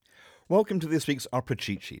Welcome to this week's Opera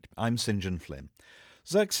Cheat Sheet. I'm St. John Flynn.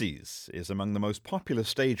 Xerxes is among the most popular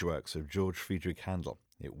stage works of George Friedrich Handel.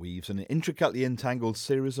 It weaves an intricately entangled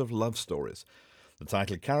series of love stories. The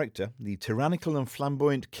title character, the tyrannical and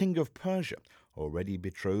flamboyant King of Persia, already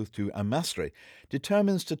betrothed to Amastre,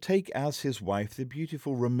 determines to take as his wife the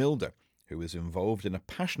beautiful Romilda, who is involved in a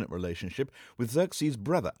passionate relationship with Xerxes'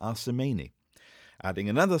 brother Arsamene. Adding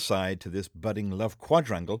another side to this budding love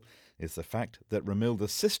quadrangle is the fact that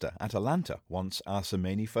Romilda's sister, Atalanta, wants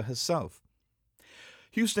Arsamene for herself.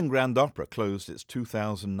 Houston Grand Opera closed its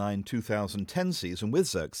 2009-2010 season with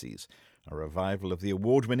Xerxes, a revival of the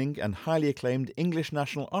award-winning and highly acclaimed English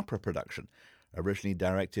National Opera production, originally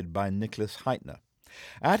directed by Nicholas Heitner.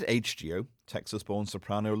 At HGO, Texas-born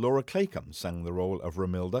soprano Laura Claycomb sang the role of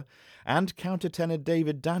Romilda, and countertenor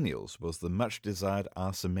David Daniels was the much-desired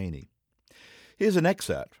Arsamene. Here's an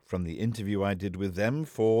excerpt from the interview I did with them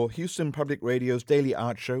for Houston Public Radio's daily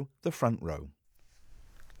art show, The Front Row.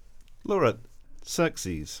 Laura,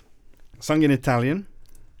 Xerxes, sung in Italian.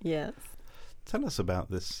 Yes. Tell us about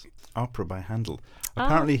this opera by Handel.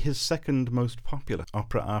 Apparently his second most popular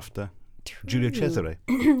opera after Giulio Cesare.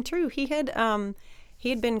 True. He had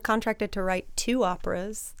been contracted to write 2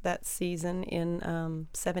 operas that season in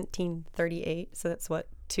 1738. So that's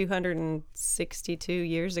 262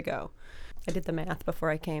 years ago. I did the math before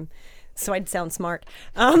I came, so I'd sound smart.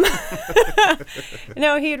 No,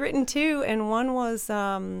 he had written 2, and one was,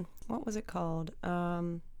 what was it called?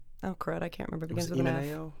 Oh, crud, I can't remember. It begins with an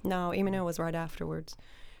F. No, Imeneo was right afterwards.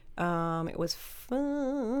 It was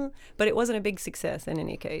fun, but it wasn't a big success in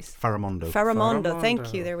any case. Faramondo.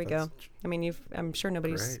 Thank you. There we go. I mean, I'm sure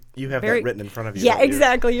nobody's... Great. You have that written in front of you. Yeah,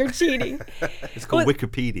 exactly. You're cheating. It's called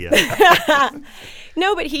Wikipedia.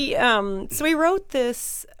 No, but he he wrote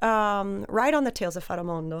this right on the tails of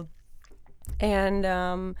Faramondo, and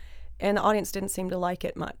the audience didn't seem to like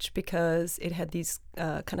it much because it had these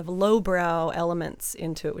kind of lowbrow elements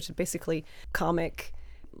into it, which is basically comic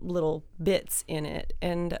little bits in it,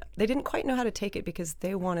 and they didn't quite know how to take it because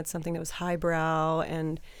they wanted something that was highbrow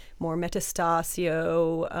and more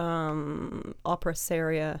metastasio, opera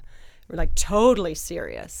seria, like totally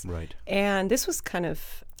serious. Right. And this was kind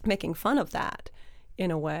of making fun of that in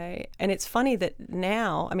a way. And it's funny that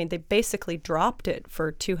now, I mean, they basically dropped it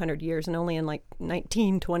for 200 years, and only in like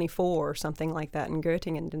 1924 or something like that in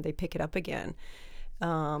Göttingen did they pick it up again.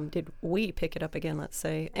 Did we pick it up again, let's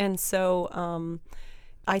say. And so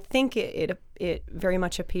I think it very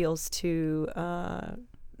much appeals to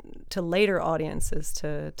later audiences,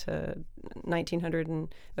 to 1900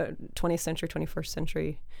 and 20th century, 21st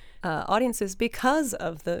century audiences, because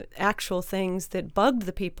of the actual things that bugged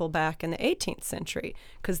the people back in the 18th century,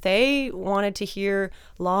 because they wanted to hear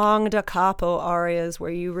long da capo arias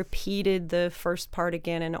where you repeated the first part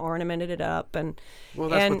again and ornamented it up, and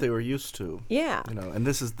that's what they were used to. Yeah, and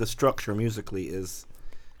this is the structure musically is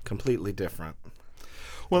completely different.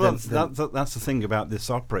 Well, that's the thing about this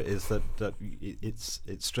opera, is that it's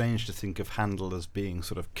strange to think of Handel as being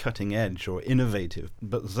sort of cutting edge or innovative,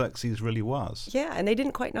 but Xerxes really was. Yeah, and they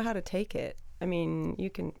didn't quite know how to take it. I mean, you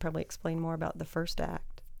can probably explain more about the first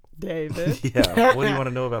act, David. Yeah, what do you want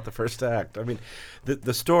to know about the first act? I mean,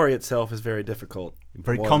 the story itself is very difficult.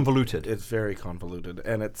 Very convoluted. It's very convoluted,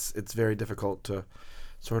 and it's very difficult to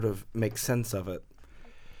sort of make sense of it.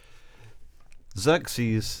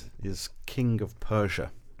 Xerxes is king of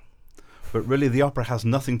Persia. But really, the opera has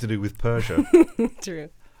nothing to do with Persia. True.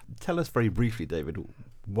 Tell us very briefly, David,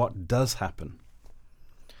 what does happen?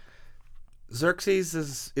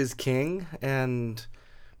 Xerxes is king, and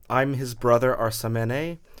I'm his brother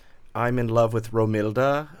Arsamene. I'm in love with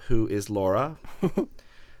Romilda, who is Laura.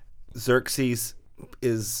 Xerxes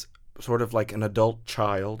is sort of like an adult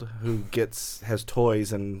child who has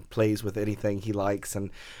toys and plays with anything he likes and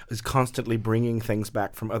is constantly bringing things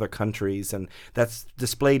back from other countries, and that's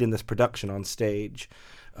displayed in this production on stage.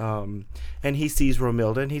 And he sees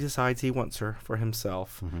Romilda and he decides he wants her for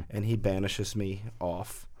himself, and he banishes me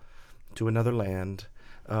off to another land.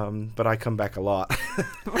 But I come back a lot.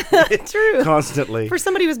 True. Constantly. For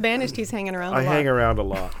somebody who's banished, he's hanging around a lot. I hang around a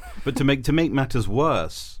lot. But to make matters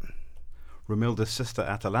worse, Romilda's sister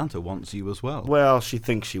Atalanta wants you as well. Well, she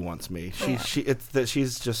thinks she wants me.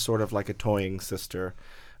 She's just sort of like a toying sister.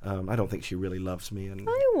 I don't think she really loves me. And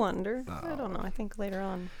I wonder. I don't know. I think later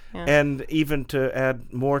on. Yeah. And even to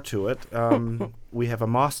add more to it, we have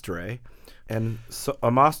Amastre. And so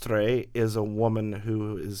Amastre is a woman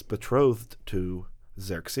who is betrothed to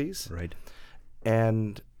Xerxes. Right.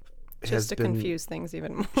 And just to confuse things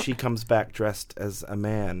even more. She comes back dressed as a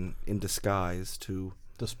man in disguise to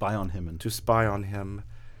spy on him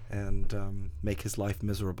and make his life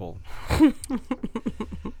miserable.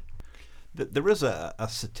 There is a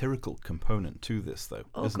satirical component to this, though,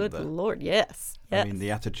 Oh, isn't good there? Lord, yes. Yes. I mean,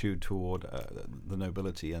 the attitude toward the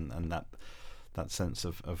nobility and that sense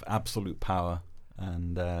of absolute power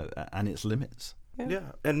and its limits.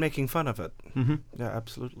 Yeah, and making fun of it. Mm-hmm. Yeah,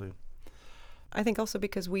 absolutely. I think also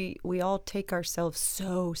because we all take ourselves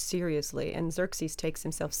so seriously, and Xerxes takes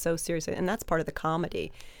himself so seriously, and that's part of the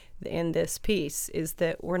comedy in this piece, is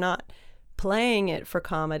that we're not playing it for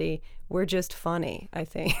comedy, we're just funny, I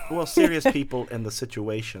think. Well, serious people and the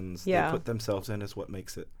situations Yeah. they put themselves in is what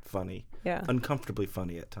makes it funny. Yeah. Uncomfortably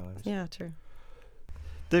funny at times. Yeah, true.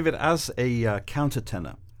 David, as a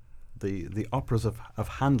countertenor, the operas of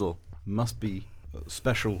Handel must be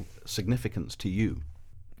special significance to you.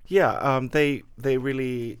 Yeah, they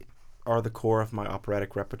really are the core of my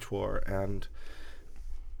operatic repertoire, and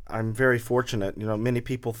I'm very fortunate. You know, many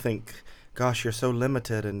people think, gosh, you're so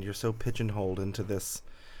limited and you're so pigeonholed into this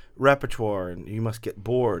repertoire and you must get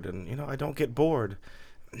bored. And, you know, I don't get bored.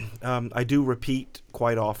 I do repeat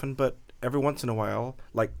quite often, but every once in a while,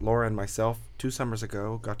 like Laura and myself, 2 summers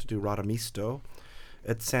ago, got to do Radamisto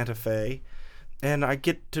at Santa Fe, and I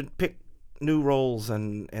get to pick new roles,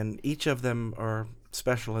 and each of them are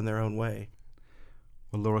special in their own way.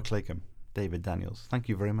 Well, Laura Claycomb, David Daniels, thank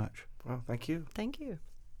you very much. Well, thank you. Thank you.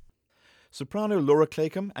 Soprano Laura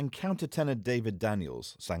Claycomb and countertenor David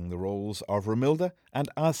Daniels sang the roles of Romilda and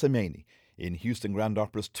Arsamene in Houston Grand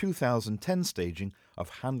Opera's 2010 staging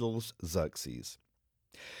of Handel's Xerxes.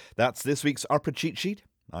 That's this week's Opera Cheat Sheet.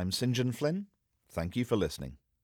 I'm St. John Flynn. Thank you for listening.